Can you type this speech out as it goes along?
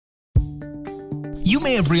You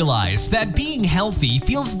may have realized that being healthy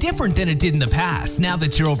feels different than it did in the past now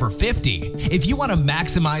that you're over 50. If you want to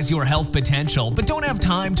maximize your health potential but don't have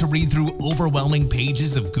time to read through overwhelming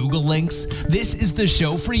pages of Google links, this is the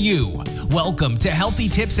show for you. Welcome to Healthy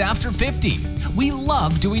Tips After 50. We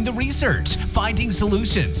love doing the research, finding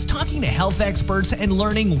solutions, talking to health experts, and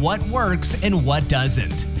learning what works and what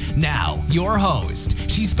doesn't. Now, your host.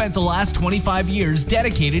 She spent the last 25 years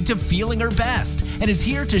dedicated to feeling her best and is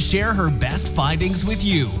here to share her best findings with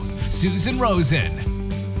you, Susan Rosen.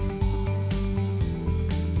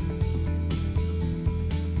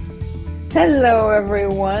 Hello,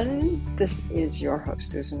 everyone. This is your host,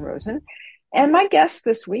 Susan Rosen. And my guest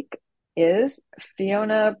this week is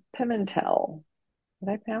Fiona Pimentel. Did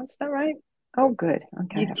I pronounce that right? Oh, good.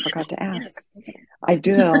 Okay, I forgot to ask. I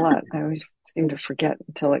do that a lot. I always seem to forget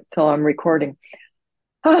until I'm recording.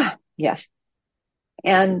 Yes.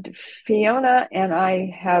 And Fiona and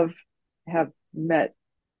I have met.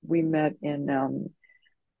 We met in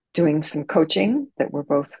doing some coaching that we're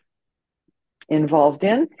both involved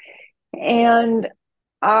in. And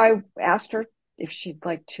I asked her if she'd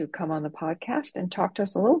like to come on the podcast and talk to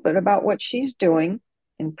us a little bit about what she's doing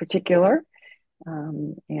in particular.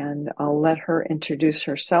 And I'll let her introduce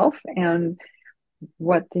herself and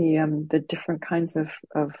what the different kinds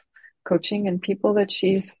of coaching and people that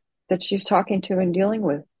she's talking to and dealing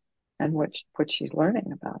with, and what she's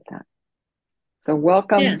learning about that. So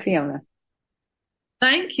welcome, Fiona.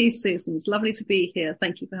 Thank you, Susan. It's lovely to be here.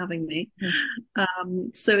 Thank you for having me.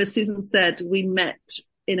 So as Susan said, we met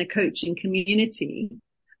in a coaching community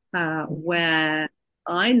where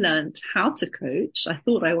I learned how to coach. I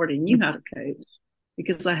thought I already knew how to coach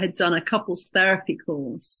because I had done a couples therapy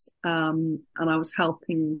course, and I was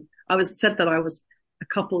said that I was a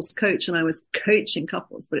couples coach and I was coaching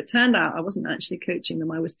couples, but it turned out I wasn't actually coaching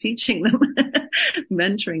them. I was teaching them,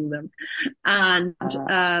 mentoring them, and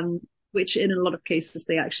which in a lot of cases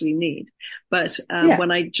they actually need. But when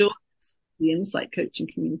I joined the Insight coaching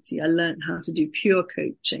community, I learned how to do pure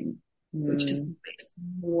coaching, which is based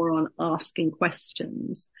more on asking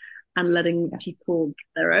questions and letting people get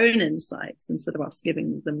their own insights instead of us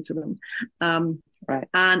giving them to them. Right.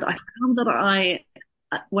 And I found that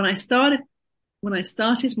when I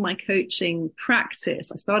started my coaching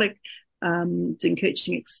practice, I started doing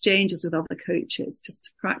coaching exchanges with other coaches just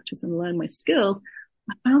to practice and learn my skills.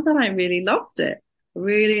 I found that I really loved it. I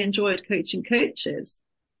really enjoyed coaching coaches.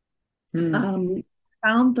 Found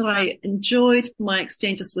that I enjoyed my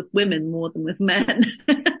exchanges with women more than with men.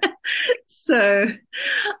 So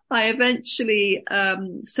I eventually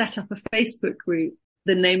set up a Facebook group,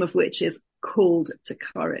 the name of which is Called to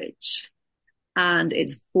Courage. And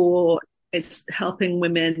it's helping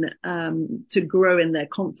women to grow in their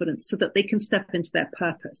confidence so that they can step into their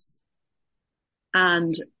purpose.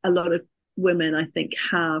 And a lot of women, I think,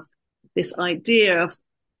 have this idea of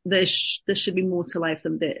there should be more to life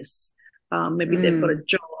than this. Maybe they've got a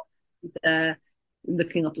job, they're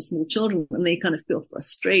looking after small children, and they kind of feel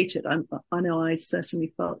frustrated. I know I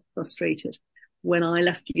certainly felt frustrated when I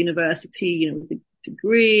left university, with a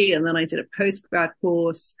degree, and then I did a postgrad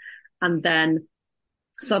course, and then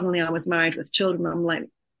suddenly I was married with children. I'm like,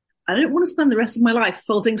 I don't want to spend the rest of my life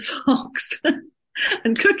folding socks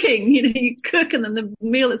and cooking. You cook and then the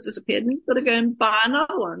meal has disappeared and you've got to go and buy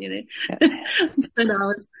another one, So now I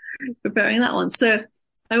was preparing that one. So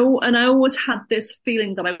I always had this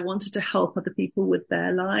feeling that I wanted to help other people with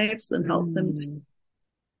their lives and help them to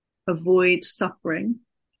avoid suffering.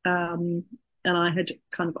 And I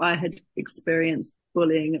had experienced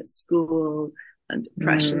bullying at school and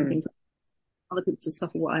depression and things like that. Other people to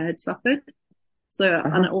suffer what I had suffered. So,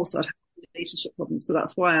 and I also had relationship problems. So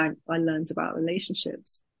that's why I learned about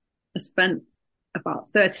relationships. I spent about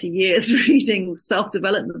 30 years reading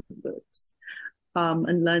self-development books,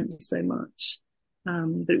 and learned so much.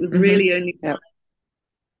 But it was really only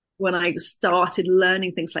when I started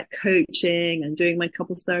learning things like coaching and doing my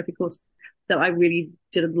couples therapy course that I really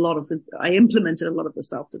I implemented a lot of the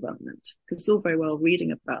self-development, because it's all very well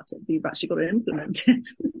reading about it, but you've actually got to implement it.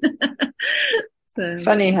 So.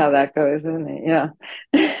 Funny how that goes, isn't it? Yeah.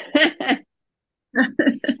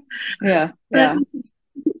 Yeah.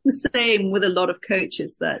 It's the same with a lot of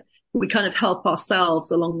coaches, that we kind of help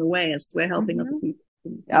ourselves along the way as we're helping other people.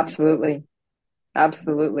 Absolutely.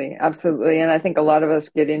 And I think a lot of us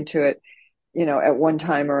get into it, at one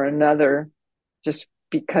time or another, just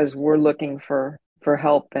because we're looking for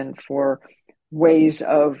help and for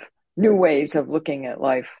new ways of looking at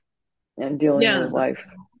life and dealing with life.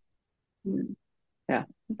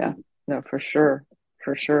 Yeah. No, for sure.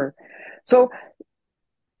 So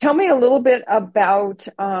tell me a little bit about,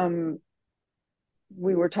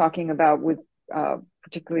 we were talking about with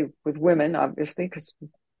particularly with women, obviously, because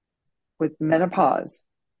with menopause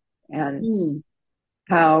and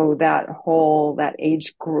how that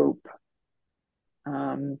age group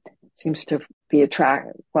seems to be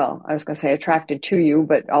attracted to you,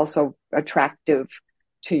 but also attractive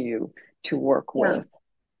to you to work with.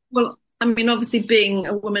 Well, I mean, obviously being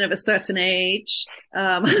a woman of a certain age,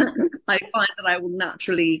 I find that I will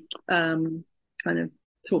naturally kind of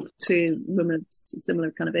talk to women of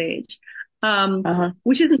similar kind of age.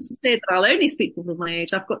 Which isn't to say that I'll only speak with my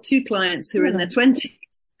age. I've got 2 clients who are in their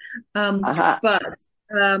 20s. But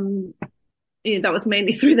that was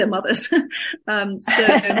mainly through their mothers.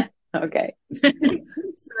 Okay.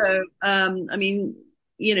 So, I mean,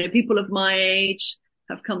 people of my age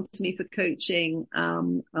have come to me for coaching,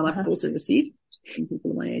 and I've also received from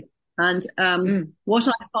people of my age. And what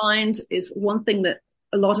I find is one thing that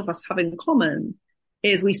a lot of us have in common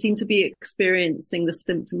is we seem to be experiencing the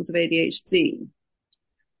symptoms of ADHD,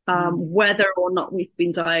 whether or not we've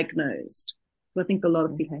been diagnosed. I think a lot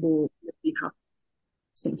of people have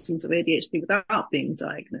symptoms of ADHD without being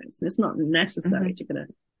diagnosed, and it's not necessary to get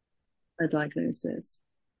a diagnosis.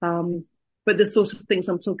 But the sort of things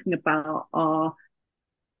I'm talking about are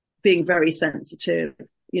being very sensitive,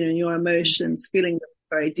 your emotions, feeling them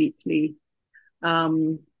very deeply. I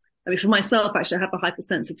mean, for myself, actually, I have a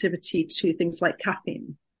hypersensitivity to things like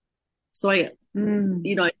caffeine. So I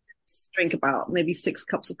drink about maybe 6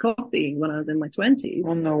 cups of coffee when I was in my 20s.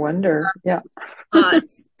 Well, no wonder. Yeah. But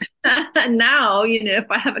now,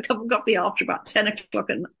 if I have a cup of coffee after about 10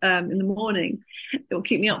 o'clock in the morning, it will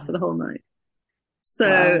keep me up for the whole night.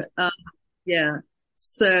 So,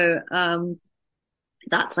 So,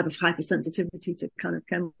 that type of hypersensitivity to kind of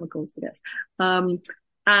chemicals, I guess.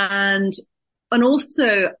 And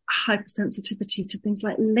also hypersensitivity to things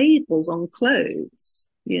like labels on clothes.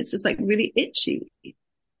 It's just like really itchy.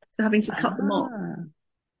 So having to cut them off.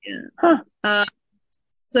 Yeah.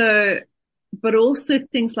 So, but also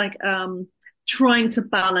things like, trying to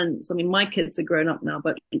balance. I mean, my kids are grown up now,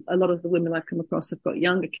 but a lot of the women I've come across have got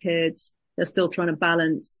younger kids. They're still trying to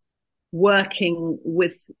balance working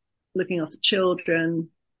with looking after children.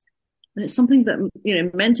 And it's something that,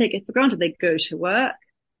 men take it for granted. They go to work.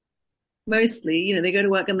 Mostly, they go to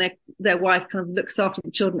work and their wife kind of looks after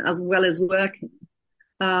the children as well as working.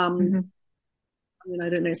 I mean, I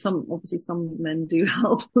don't know. Some men do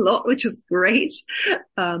help a lot, which is great.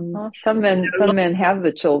 Well, some men have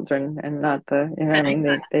the children and not the. I mean,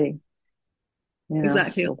 they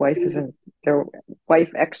exactly. Their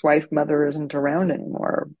ex-wife, mother isn't around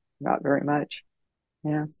anymore. Not very much.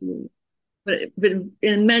 Yeah. Absolutely. But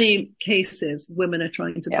in many cases, women are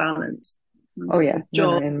trying to balance. Oh yeah,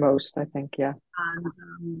 in most, I think, yeah.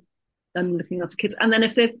 And looking after kids, and then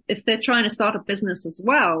if they're trying to start a business as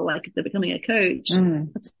well, like if they're becoming a coach,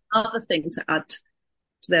 that's another thing to add to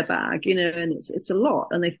their bag, and it's a lot,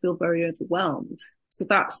 and they feel very overwhelmed. So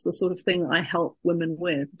that's the sort of thing I help women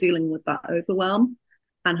with, dealing with that overwhelm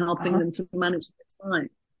and helping them to manage their time.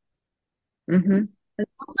 And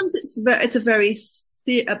sometimes it's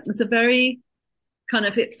a very kind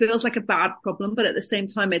of, it feels like a bad problem, but at the same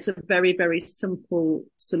time, it's a very, very simple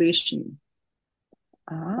solution.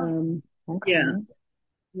 Yeah.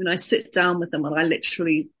 When I sit down with them and I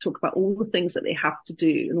literally talk about all the things that they have to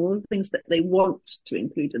do and all the things that they want to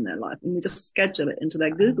include in their life, and we just schedule it into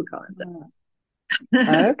their Google Calendar.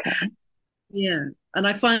 Okay. Yeah. And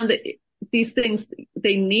I find that these things,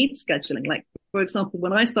 they need scheduling. Like, for example,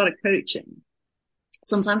 when I started coaching,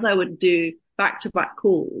 sometimes I would do back-to-back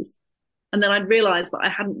calls, and then I'd realize that I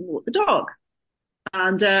hadn't walked the dog.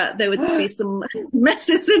 And there would be some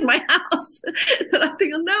messes in my house that I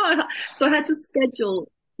think, so I had to schedule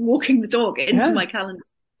walking the dog into my calendar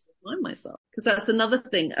to remind myself. Because that's another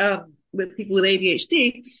thing with people with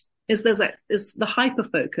ADHD is there's the hyper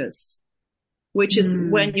focus, which is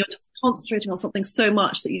when you're just concentrating on something so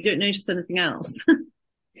much that you don't notice anything else.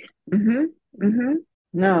 No,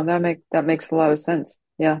 that makes a lot of sense.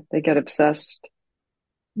 Yeah, they get obsessed.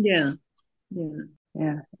 Yeah.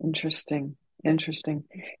 Interesting.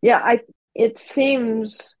 Yeah, it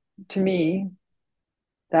seems to me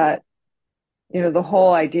that, the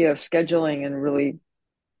whole idea of scheduling and really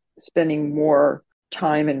spending more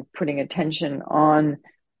time and putting attention on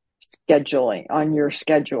scheduling, on your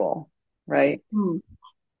schedule, right?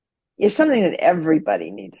 Is something that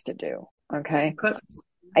everybody needs to do. Okay.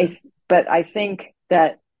 But I think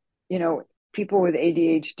that, people with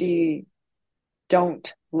ADHD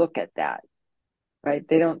don't look at that. Right.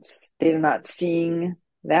 They're not seeing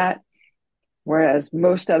that. Whereas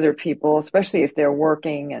most other people, especially if they're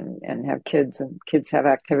working and have kids and kids have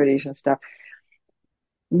activities and stuff,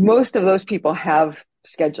 most of those people have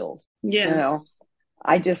schedules. Yeah. You know,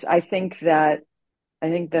 I think that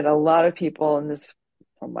a lot of people, and this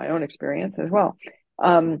from my own experience as well,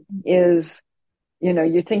 is,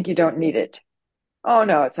 you think you don't need it. Oh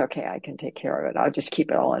no, it's okay. I can take care of it. I'll just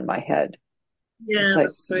keep it all in my head. Yeah, it's like,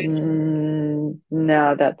 that's right.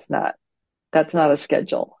 No, that's not a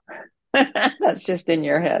schedule. That's just in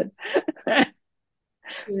your head.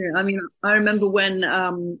 True. I mean, I remember when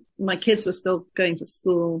my kids were still going to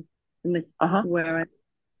school in the where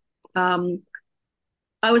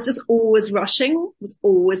I was just always rushing, was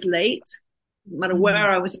always late, no matter where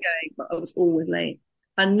I was going, but I was always late.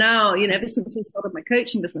 And now, ever since I started my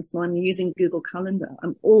coaching business, I'm using Google Calendar.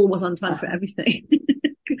 I'm always on time for everything.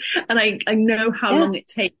 And I know how long it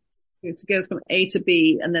takes to go from A to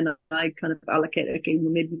B. And then I kind of allocate, okay,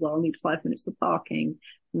 well, maybe I'll need 5 minutes for parking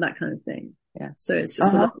and that kind of thing. Yeah. So it's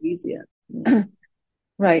just a lot easier. Yeah.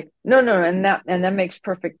 Right. No. And that makes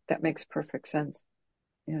perfect sense.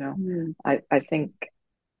 I think,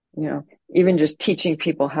 even just teaching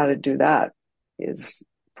people how to do that is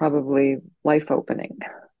probably life opening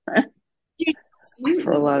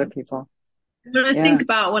for a lot of people. When I think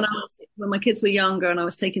about when my kids were younger and I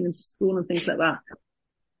was taking them to school and things like that,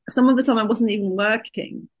 some of the time I wasn't even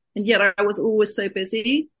working, and yet I was always so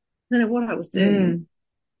busy. I don't know what I was doing.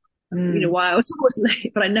 Why I was always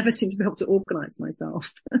late, but I never seemed to be able to organize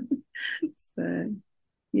myself. So,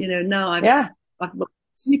 now I've got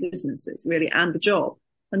 2 businesses really and the job,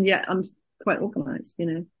 and yet I'm quite organized,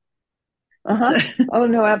 So. Oh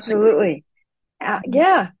no, absolutely.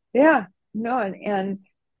 Yeah. No,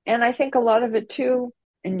 and I think a lot of it too,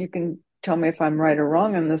 and you can tell me if I'm right or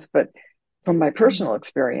wrong on this, but from my personal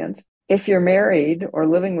experience, if you're married or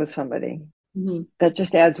living with somebody, that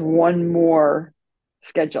just adds one more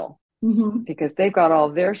schedule because they've got all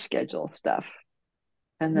their schedule stuff.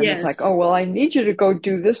 And then it's like, oh, well, I need you to go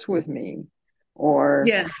do this with me, or,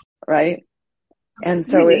 right.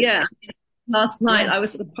 Absolutely, and so last night I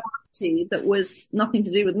was at a party that was nothing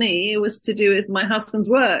to do with me. It was to do with my husband's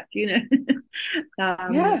work, So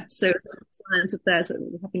it was a client of theirs that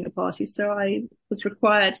was having a party. So I was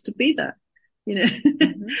required to be there,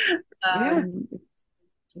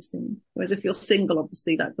 Interesting. Whereas if you're single,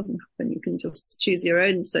 obviously that doesn't happen. You can just choose your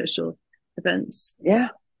own social events. Yeah.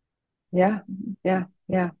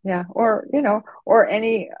 Or, or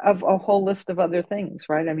any of a whole list of other things,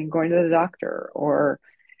 right? I mean, going to the doctor, or,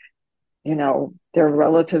 their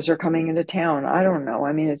relatives are coming into town. I don't know.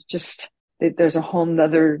 I mean, it's just, there's a whole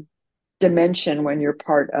nother dimension when you're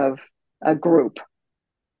part of a group.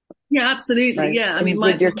 Yeah, absolutely. Right? Yeah. I mean,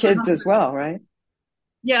 with your kids as well, right?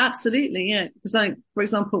 Yeah, absolutely. Yeah. Because for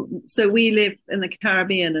example, so we live in the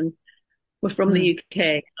Caribbean and we're from the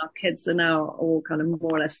UK. Our kids are now all kind of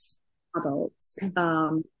more or less adults.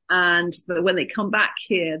 But when they come back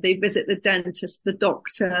here, they visit the dentist, the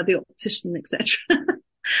doctor, the optician, etc.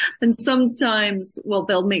 And sometimes,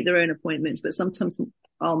 they'll make their own appointments, but sometimes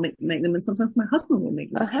I'll make them, and sometimes my husband will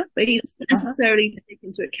make them. But he doesn't necessarily take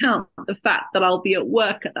into account the fact that I'll be at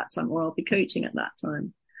work at that time, or I'll be coaching at that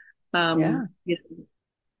time. And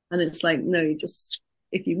it's like, no, just,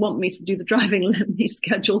 if you want me to do the driving, let me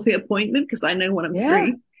schedule the appointment, because I know when I'm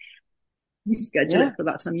free. You schedule it for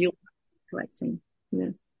that time you're collecting.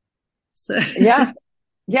 So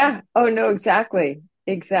yeah. Oh no, exactly.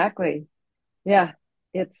 Yeah.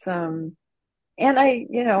 It's, and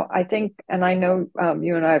I think, and I know,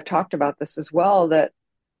 you and I have talked about this as well, that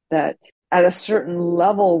at a certain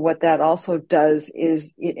level, what that also does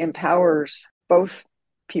is it empowers both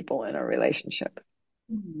people in a relationship,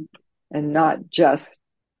 and not just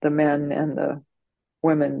the men and the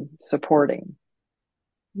women supporting.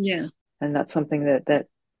 Yeah. And that's something that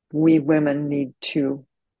we women need to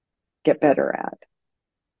get better at.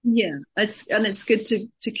 Yeah. It's good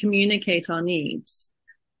to communicate our needs.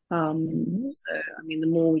 So, I mean, the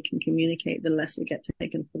more we can communicate, the less we get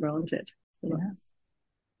taken for granted. So that's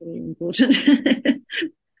really important.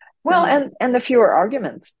 Well, and the fewer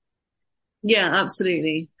arguments. Yeah,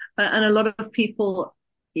 absolutely. And a lot of people,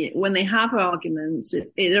 when they have arguments,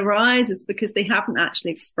 it arises because they haven't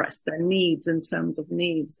actually expressed their needs in terms of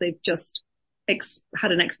needs. They've just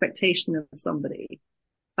had an expectation of somebody,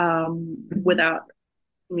 without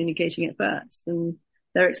communicating it first. And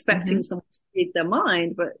they're expecting someone to read their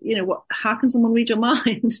mind, but how can someone read your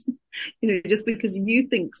mind? Just because you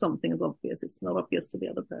think something is obvious, it's not obvious to the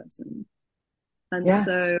other person. And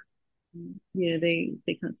so, they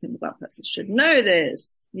kind of think that person should know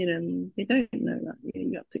this, they don't know that.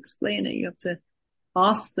 You have to explain it. You have to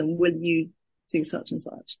ask them, will you do such and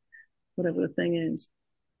such, whatever the thing is.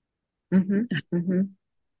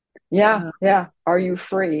 Yeah. Are you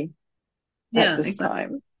free at this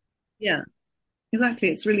time? Yeah. Exactly.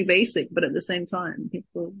 It's really basic, but at the same time,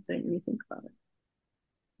 people don't really think about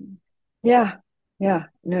it. Yeah. Yeah.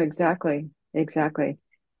 No, exactly. Exactly.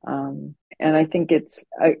 And I think it's,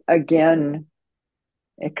 again,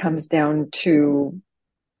 it comes down to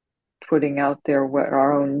putting out there what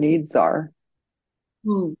our own needs are,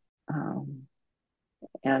 Hmm. um,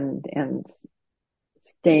 and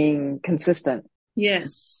staying consistent.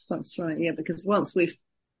 Yes, that's right. Yeah, because once we've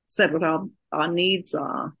said what our needs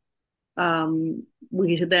are,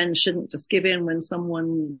 we then shouldn't just give in when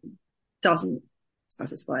someone doesn't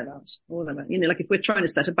satisfy that or whatever. You know, like if we're trying to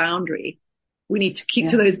set a boundary, we need to keep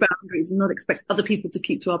to those boundaries and not expect other people to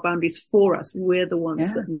keep to our boundaries for us. We're the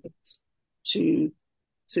ones that need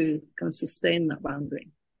to kind of sustain that boundary.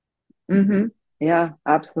 Mm-hmm. Yeah,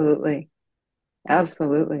 absolutely.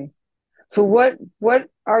 Absolutely. So what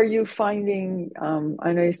are you finding?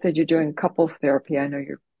 I know you said you're doing couples therapy. I know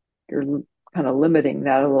you're kind of limiting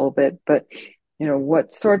that a little bit, but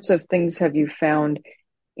what sorts of things have you found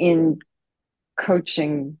in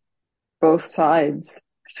coaching both sides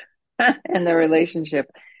in the relationship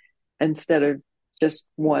instead of just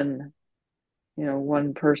one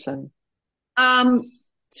person?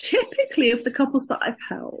 Typically of the couples that I've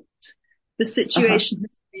helped, the situation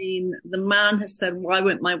has been the man has said, why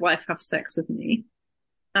won't my wife have sex with me?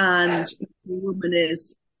 And the woman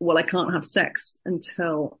is, well, I can't have sex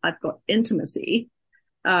until I've got intimacy.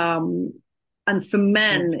 And for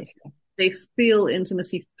men, they feel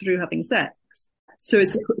intimacy through having sex. So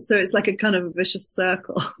it's like a kind of a vicious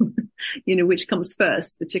circle, which comes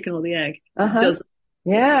first, the chicken or the egg? Does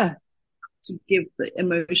to give the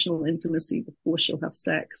emotional intimacy before she'll have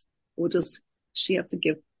sex, or does she have to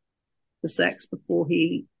give the sex before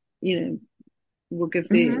he, will give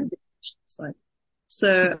the side?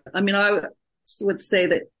 So, I mean, I would say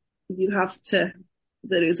that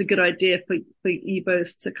that it's a good idea for you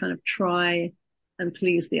both to kind of try and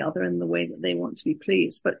please the other in the way that they want to be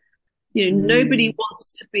pleased. But, nobody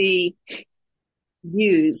wants to be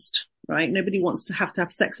used, right? Nobody wants to have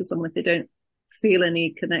sex with someone if they don't feel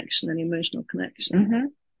any connection, any emotional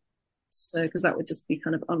connection. So, because that would just be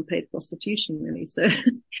kind of unpaid prostitution, really. So,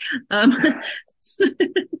 at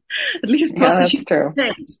least prostitution,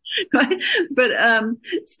 that's true. Right? But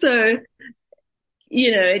so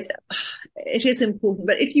it is important.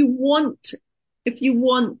 But if you want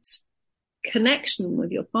connection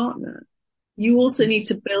with your partner, you also need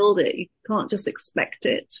to build it. You can't just expect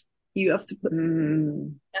it. You have to put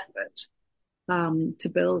effort to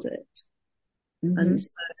build it. And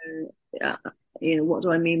so, what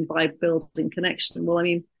do I mean by building connection? Well, I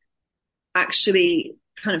mean, actually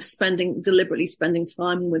kind of deliberately spending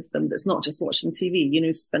time with them. That's not just watching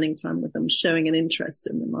TV, spending time with them, showing an interest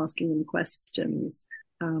in them, asking them questions,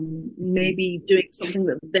 maybe doing something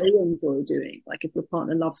that they enjoy doing. Like if your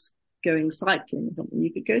partner loves going cycling or something,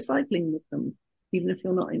 you could go cycling with them, even if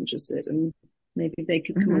you're not interested. And maybe they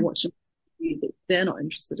could come and watch a movie that they're not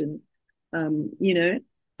interested in,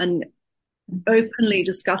 and openly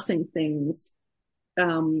discussing things,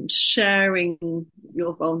 sharing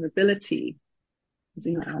your vulnerability is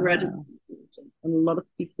incredibly important. And a lot of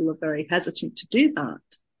people are very hesitant to do that.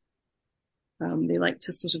 They like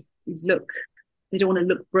to sort of they don't want to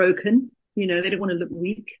look broken, they don't want to look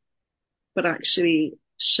weak, but actually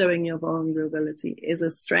showing your vulnerability is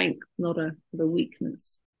a strength, not a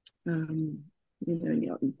weakness.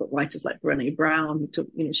 You've got writers like Brené Brown,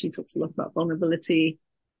 she talks a lot about vulnerability.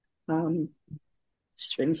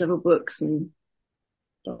 She's written several books and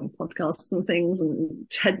done podcasts and things and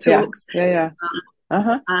TED Talks. And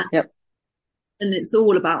it's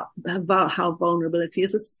all about how vulnerability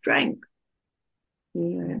is a strength.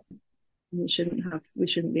 We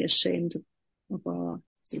shouldn't be ashamed of our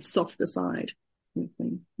sort of softer side.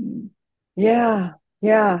 Yeah.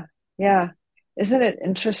 Isn't it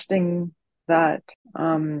interesting that,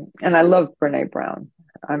 and I love Brené Brown.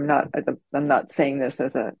 I'm not saying this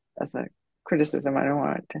as a criticism. I don't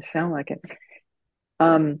want it to sound like it.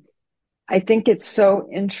 I think it's so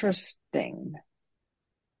interesting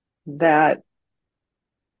that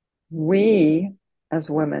we as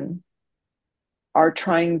women are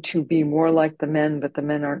trying to be more like the men, but the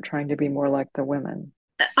men aren't trying to be more like the women.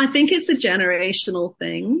 I think it's a generational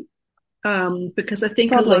thing, because I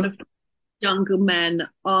think a lot of younger men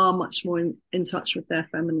are much more in touch with their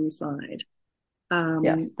feminine side.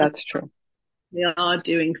 Yes, that's true. They are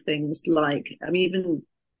doing things like, even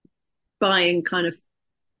buying kind of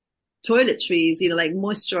toiletries, like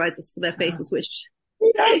moisturizers for their faces, which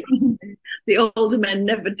the older men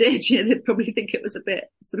never did. They'd probably think it was a bit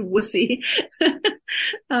sort of wussy.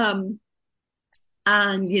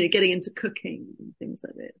 And, getting into cooking and things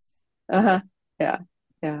like this. Yeah.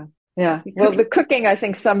 Yeah. Well, the cooking, I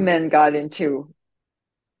think some men got into,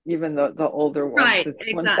 even the older ones. Right,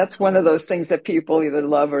 exactly. That's one of those things that people either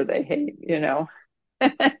love or they hate, you know.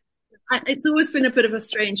 It's always been a bit of a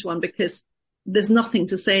strange one because there's nothing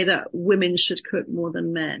to say that women should cook more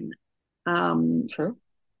than men. True.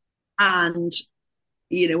 And,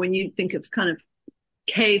 you know, when you think of kind of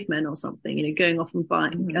cavemen or something, you know, going off and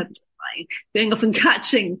going off and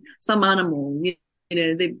catching some animal, you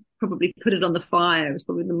know, they probably put it on the fire. It was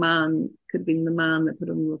probably could have been the man that put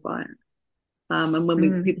it on the fire. And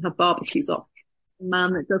when people have barbecues off, it's the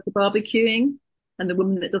man that does the barbecuing and the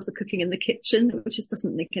woman that does the cooking in the kitchen, which just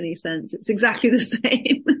doesn't make any sense. It's exactly the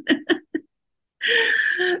same.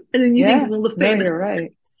 And then you think of all the famous, you're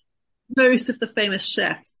right. Most of the famous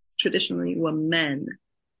chefs traditionally were men,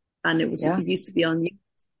 and it used to be on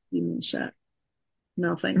human chef.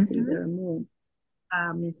 Now, thankfully, there are more.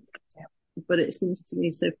 But it seems to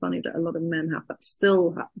me so funny that a lot of men have that,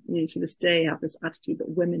 still have, you know, to this day, have this attitude that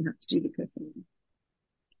women have to do the cooking.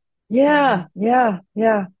 Yeah.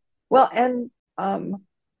 Well, and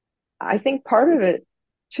I think part of it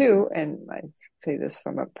too, and I say this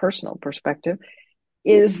from a personal perspective,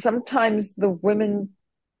 is sometimes the women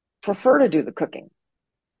prefer to do the cooking.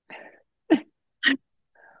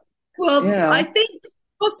 Well, you know? I think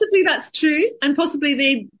possibly that's true, and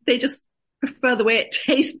possibly they just prefer the way it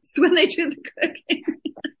tastes when they do the cooking.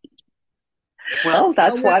 Well,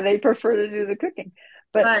 that's why they prefer to do the cooking.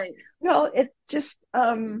 But right. Well, it just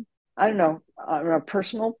I don't know, on a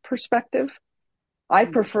personal perspective, I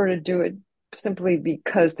prefer to do it simply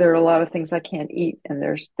because there are a lot of things I can't eat, and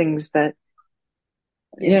there's things that,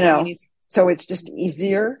 you know, so it's just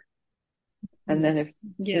easier. And then if,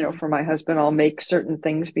 you know, for my husband, I'll make certain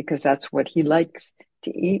things because that's what he likes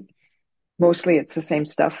to eat. Mostly it's the same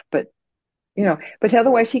stuff, but, you know, but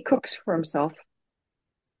otherwise he cooks for himself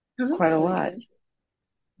quite a lot.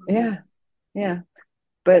 Yeah.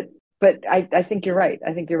 But I think you're right.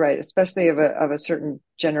 I think you're right, especially of a certain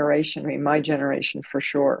generation. I mean, my generation for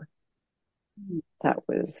sure. That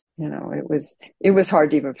was, you know, it was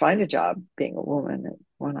hard to even find a job being a woman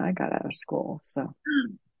when I got out of school. So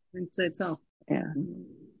it's so tough. Yeah.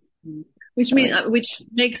 Which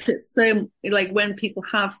makes it so, like, when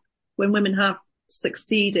women have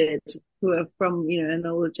succeeded, who are from, you know, an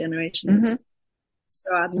older generation, it's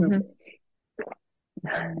so admirable.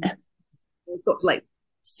 They've got like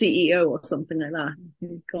CEO or something like that.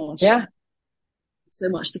 Oh, gosh. Yeah. So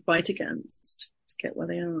much to fight against to get where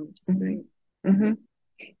they are, which is great.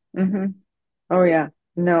 Oh yeah.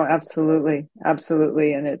 No, absolutely.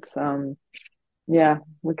 And it's, yeah,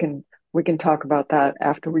 we can talk about that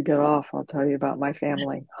after we get off. I'll tell you about my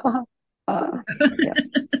family. Yeah.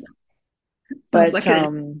 But, like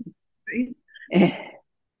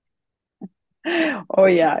oh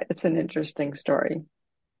yeah, it's an interesting story.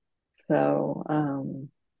 So,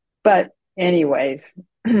 but anyways,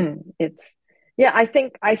 it's, yeah, I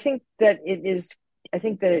think that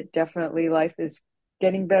it definitely, life is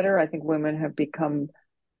getting better. I think women have become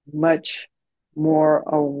much more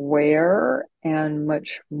aware and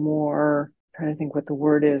much more, I'm trying to think what the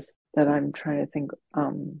word is that I'm trying to think,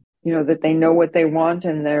 you know, that they know what they want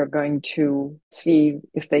and they're going to see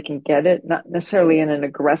if they can get it. Not necessarily in an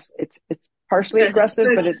aggressive, it's partially aggressive,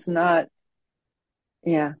 but it's not.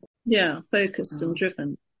 Yeah. Yeah. Focused and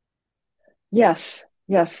driven. Yes,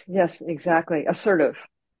 exactly. Assertive,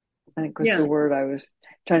 I think was the word I was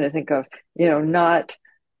trying to think of, you know, not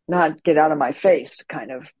get out of my face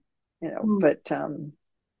kind of, you know, but,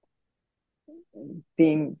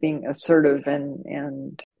 being assertive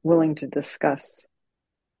and willing to discuss.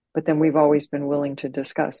 But then we've always been willing to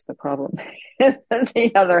discuss the problem.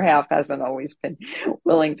 The other half hasn't always been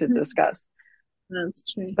willing to discuss. That's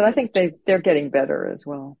true. But I think they're getting better as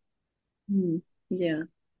well. Yeah.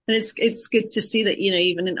 And it's good to see that, you know,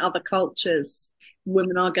 even in other cultures,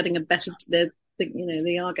 women are getting they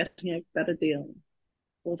are getting a better deal,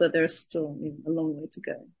 although there's still, you know, a long way to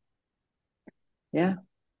go. Yeah.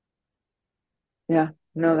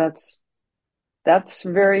 No, that's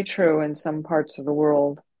very true in some parts of the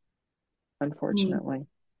world, unfortunately.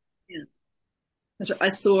 Yeah. I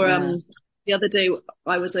saw, the other day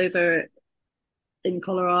I was over in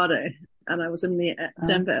Colorado and I was in the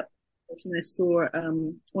Denver, and I saw,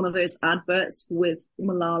 one of those adverts with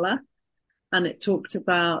Malala, and it talked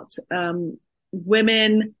about,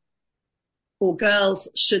 women or girls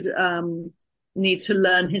should, need to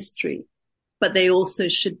learn history, but they also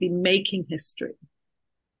should be making history.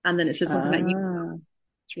 And then it said something like you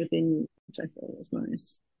within you, which I thought was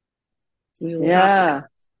nice. So we all have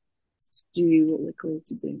to do what we're called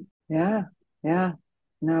to do. Yeah.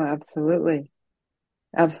 No, absolutely.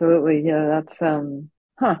 Yeah, that's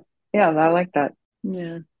Yeah, I like that.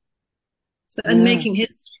 Yeah. So, and Yeah. making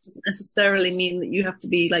history doesn't necessarily mean that you have to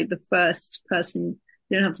be like the first person.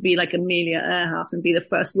 You don't have to be like Amelia Earhart and be the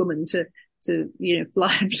first woman to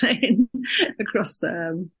fly a plane across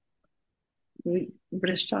the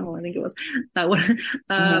British Channel, I think it was.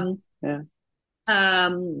 Yeah.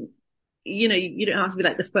 You don't have to be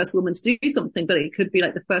like the first woman to do something, but it could be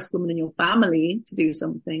like the first woman in your family to do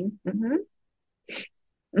something. Mm-hmm.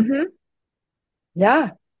 Mm-hmm. Yeah.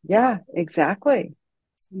 Yeah. Exactly.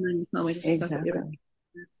 So then you can't wait to step up your Exactly.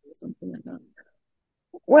 or something like that.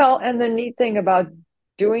 Well, and the neat thing about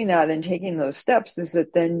doing that and taking those steps is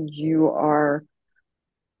that then you are,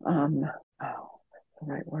 what's the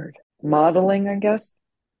right word? Modeling, I guess,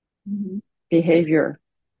 Mm-hmm. behavior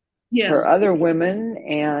Yeah, for other women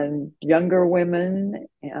and younger women.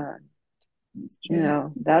 And, that's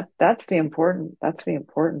true. that's the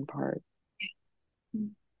important part.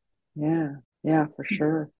 Yeah. Yeah, for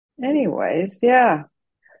sure. Anyways, yeah.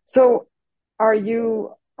 So are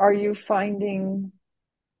you finding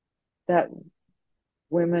that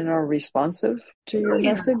women are responsive to Oh your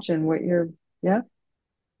yeah. message and what you're, yeah?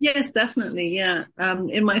 Yes, definitely. Yeah.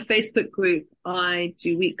 In my Facebook group, I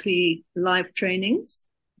do weekly live trainings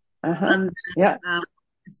Uh-huh. and Yeah. I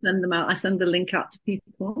send them out. I send the link out to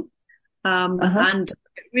people. Uh-huh. And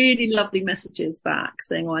really lovely messages back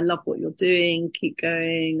saying, "Oh, I love what you're doing. Keep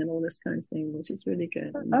going," and all this kind of thing, which is really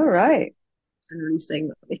good. All right. And really saying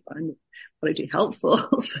that they find what I do helpful.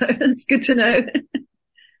 So it's good to know.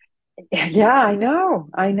 Yeah, I know.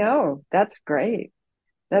 I know. That's great.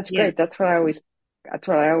 That's Yeah. great. That's what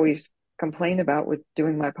I always complain about with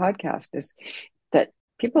doing my podcast is that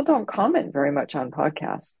people don't comment very much on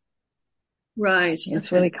podcasts. Right. It's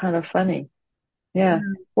Okay. really kind of funny. Yeah.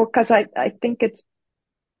 Yeah. Well, because I think it's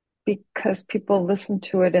because people listen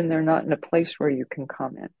to it and they're not in a place where you can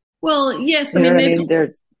comment. Well, yes. I You know mean, what I maybe mean? They're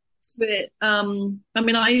to it. I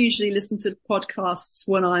mean, I usually listen to podcasts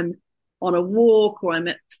when I'm on a walk or I'm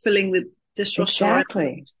filling the dishwasher, or I'm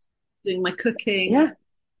exactly. doing my cooking. Yeah.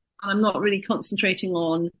 I'm not really concentrating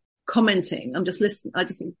on commenting. I'm just listening. I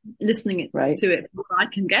just listening Right. to it what I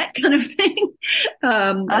can get, kind of thing,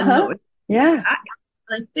 and Uh-huh. not. Yeah.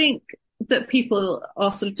 I think that people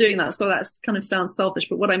are sort of doing that. So that kind of sounds selfish,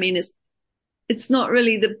 but what I mean is, it's not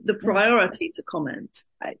really the priority to comment.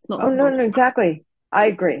 It's not Oh, no, someone's. no, exactly. I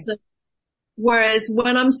agree. So, whereas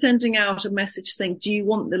when I'm sending out a message saying, "Do you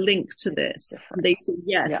want the link to this?" and they say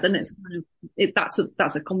yes, Yeah. then it's kind of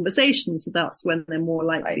that's a conversation. So that's when they're more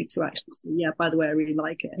likely to actually say, "Yeah, by the way, I really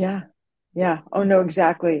like it." Yeah. Yeah. Oh, no,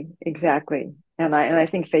 exactly. Exactly. And I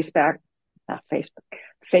think Facebook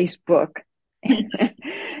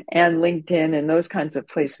and LinkedIn and those kinds of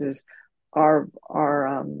places are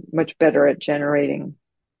much better at generating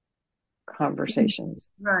conversations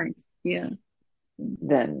Right. Yeah.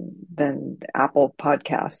 than Apple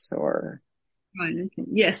Podcasts or, Right. Okay.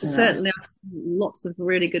 Yes, you know. certainly. I've seen lots of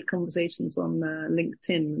really good conversations on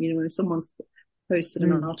LinkedIn. You know, when someone's posted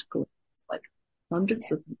an article, it's like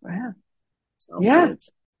hundreds of Wow. Yeah.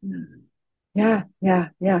 afterwards. Yeah. Yeah. Yeah.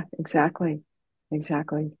 Yeah. Exactly.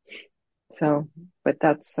 Exactly. So, but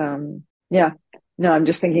that's, yeah. No, I'm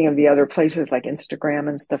just thinking of the other places like Instagram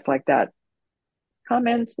and stuff like that.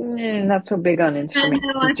 Comments, not so big on And Instagram.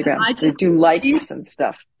 no, Instagram. I They just do I likes used and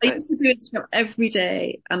stuff, I but used to do Instagram every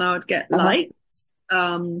day, and I would get uh-huh. likes,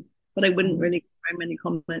 but I wouldn't Mhm. really get very many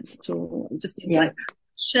comments at all. It just seems Yeah. like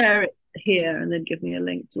share it here and then give me a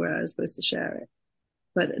link to where I was supposed to share it,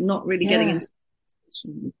 but not really getting Yeah. into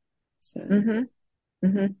it. So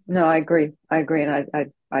No, I agree.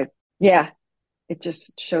 And yeah, it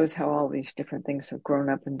just shows how all these different things have grown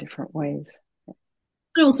up in different ways.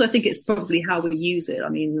 and also I think it's probably how we use it. I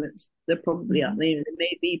mean, they're probably out there. There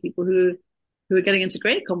may be people who are getting into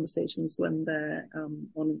great conversations when they're on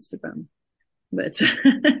Instagram, but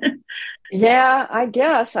Yeah, I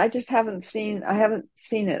guess I just I haven't seen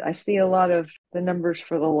it. I see a lot of the numbers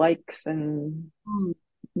for the likes and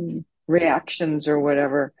reactions or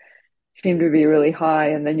whatever seem to be really high.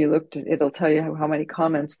 And then it'll tell you how many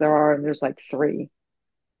comments there are, and there's like 3,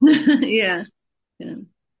 yeah, yeah.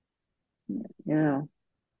 you know.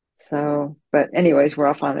 So, but anyways, we're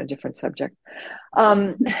off on a different subject.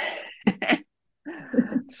 Um,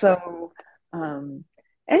 so,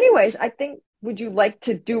 anyways, I think, would you like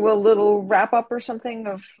to do a little wrap up or something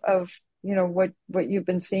of, what you've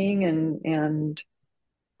been seeing and,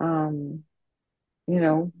 um, you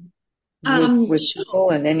know, with Sure. people,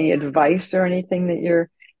 and any advice or anything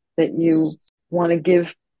that you want to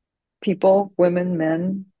give people, women,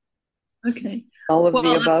 men, Okay. all of the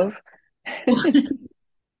Well, above?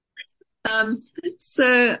 um,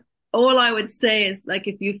 so all I would say is, like,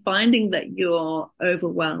 if you're finding that you're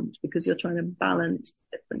overwhelmed because you're trying to balance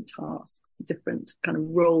different tasks, different kind of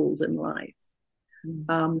roles in life,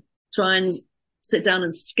 try and sit down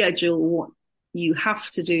and schedule what you have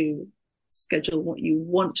to do, schedule what you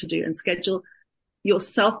want to do, and schedule your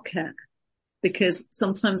self-care. Because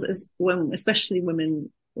sometimes, especially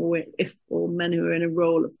women or men who are in a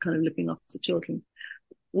role of kind of looking after children,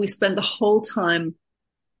 we spend the whole time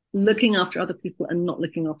looking after other people and not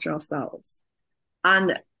looking after ourselves.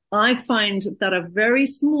 And I find that a very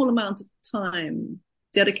small amount of time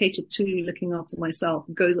dedicated to looking after myself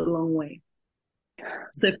goes a long way.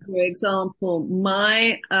 So, for example,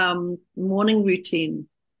 my morning routine,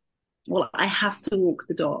 well, I have to walk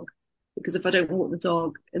the dog, because if I don't walk the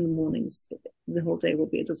dog in the mornings, the whole day will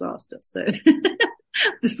be a disaster. So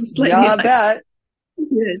this is slightly... Yeah, I bet.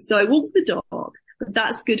 Yeah, so I walk the dog, but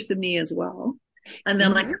that's good for me as well. And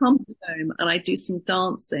then I come home and I do some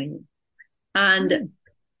dancing, and,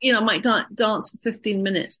 I might dance for 15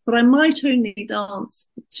 minutes, but I might only dance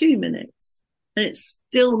for 2 minutes, and it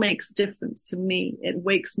still makes a difference to me. It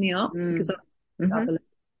wakes me up because as I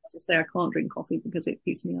say, I can't drink coffee because it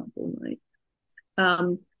keeps me up all night.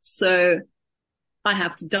 So I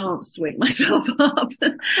have to dance to wake myself up,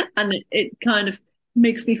 and it kind of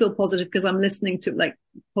makes me feel positive because I'm listening to like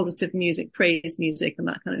positive music, praise music, and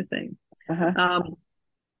that kind of thing.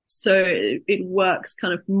 So it works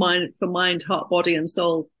kind of mind, heart, body, and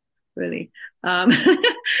soul, really,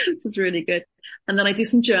 which is really good. And then I do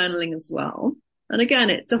some journaling as well. And again,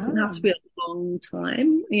 it doesn't have to be a long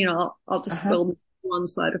time. I'll just fill one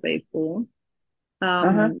side of A4.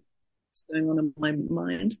 What's going on in my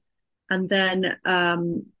mind. And then,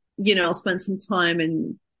 I'll spend some time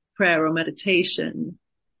in prayer or meditation.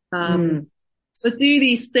 So I do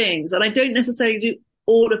these things, and I don't necessarily do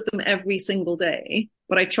all of them every single day,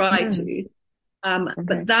 but I try to.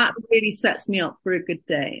 But that really sets me up for a good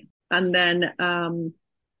day. And then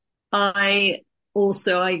I've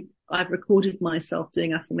recorded myself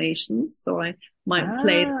doing affirmations, so I might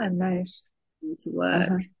play nice to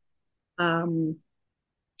work. And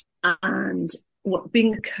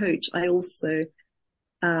being a coach, I also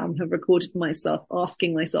have recorded myself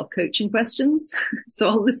asking myself coaching questions. So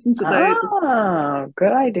I'll listen to those. Oh,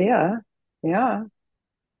 good idea. Yeah.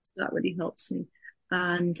 So that really helps me.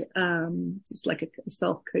 And it's like a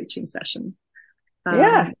self-coaching session.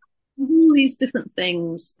 There's all these different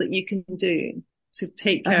things that you can do to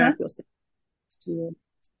take care of yourself, to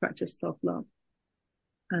practice self-love.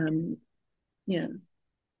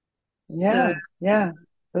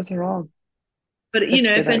 Those are all. But,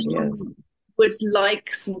 if anyone would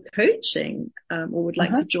like some coaching, or would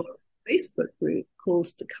like to join a Facebook group,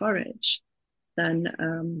 Calls to Courage, then,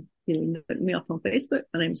 look me up on Facebook.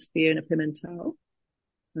 My name's Fiona Pimentel.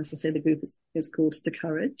 As I say, the group is Calls to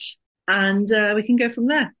Courage, and we can go from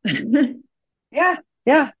there. Yeah.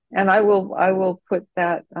 And I will put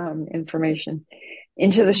that information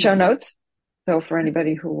into the show notes. So for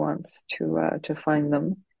anybody who wants to find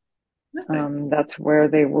them, that's where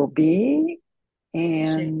they will be.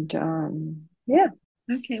 And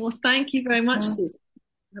Okay. Well, thank you very much, Susan,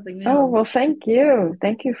 for having me on. Well, thank you.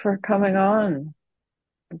 Thank you for coming on.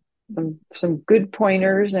 Some good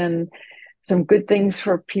pointers and some good things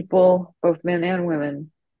for people, both men and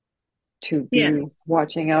women, to be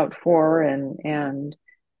watching out for and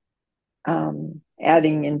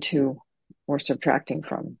adding into or subtracting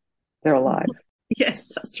from their life. Yes,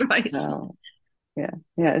 that's right. So,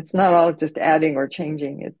 it's not all just adding or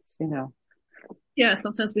changing. It's,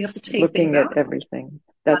 sometimes we have to take looking at everything.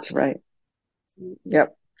 That's right.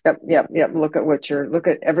 Yep. Look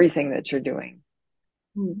at everything that you're doing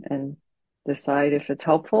and decide if it's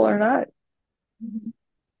helpful or not.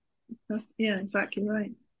 Yeah, exactly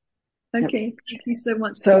right. Okay. Thank you so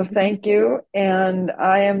much. So thank you. And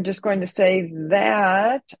I am just going to say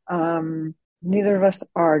that, neither of us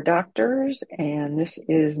are doctors, and this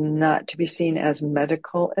is not to be seen as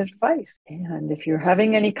medical advice. And if you're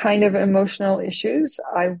having any kind of emotional issues,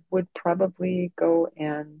 I would probably go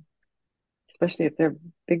and, especially if they're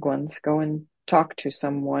big ones, go and talk to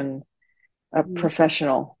someone, a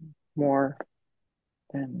professional, more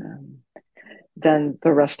than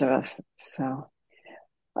the rest of us. So,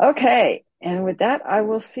 okay. And with that, I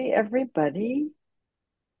will see everybody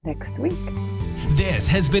next week. This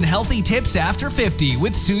has been Healthy Tips After 50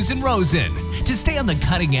 with Susan Rosen. To stay on the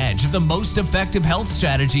cutting edge of the most effective health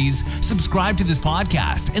strategies, subscribe to this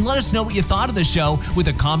podcast and let us know what you thought of the show with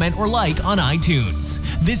a comment or like on iTunes.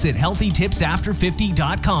 Visit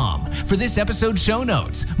healthytipsafter50.com for this episode's show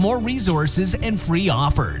notes, more resources, and free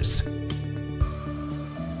offers.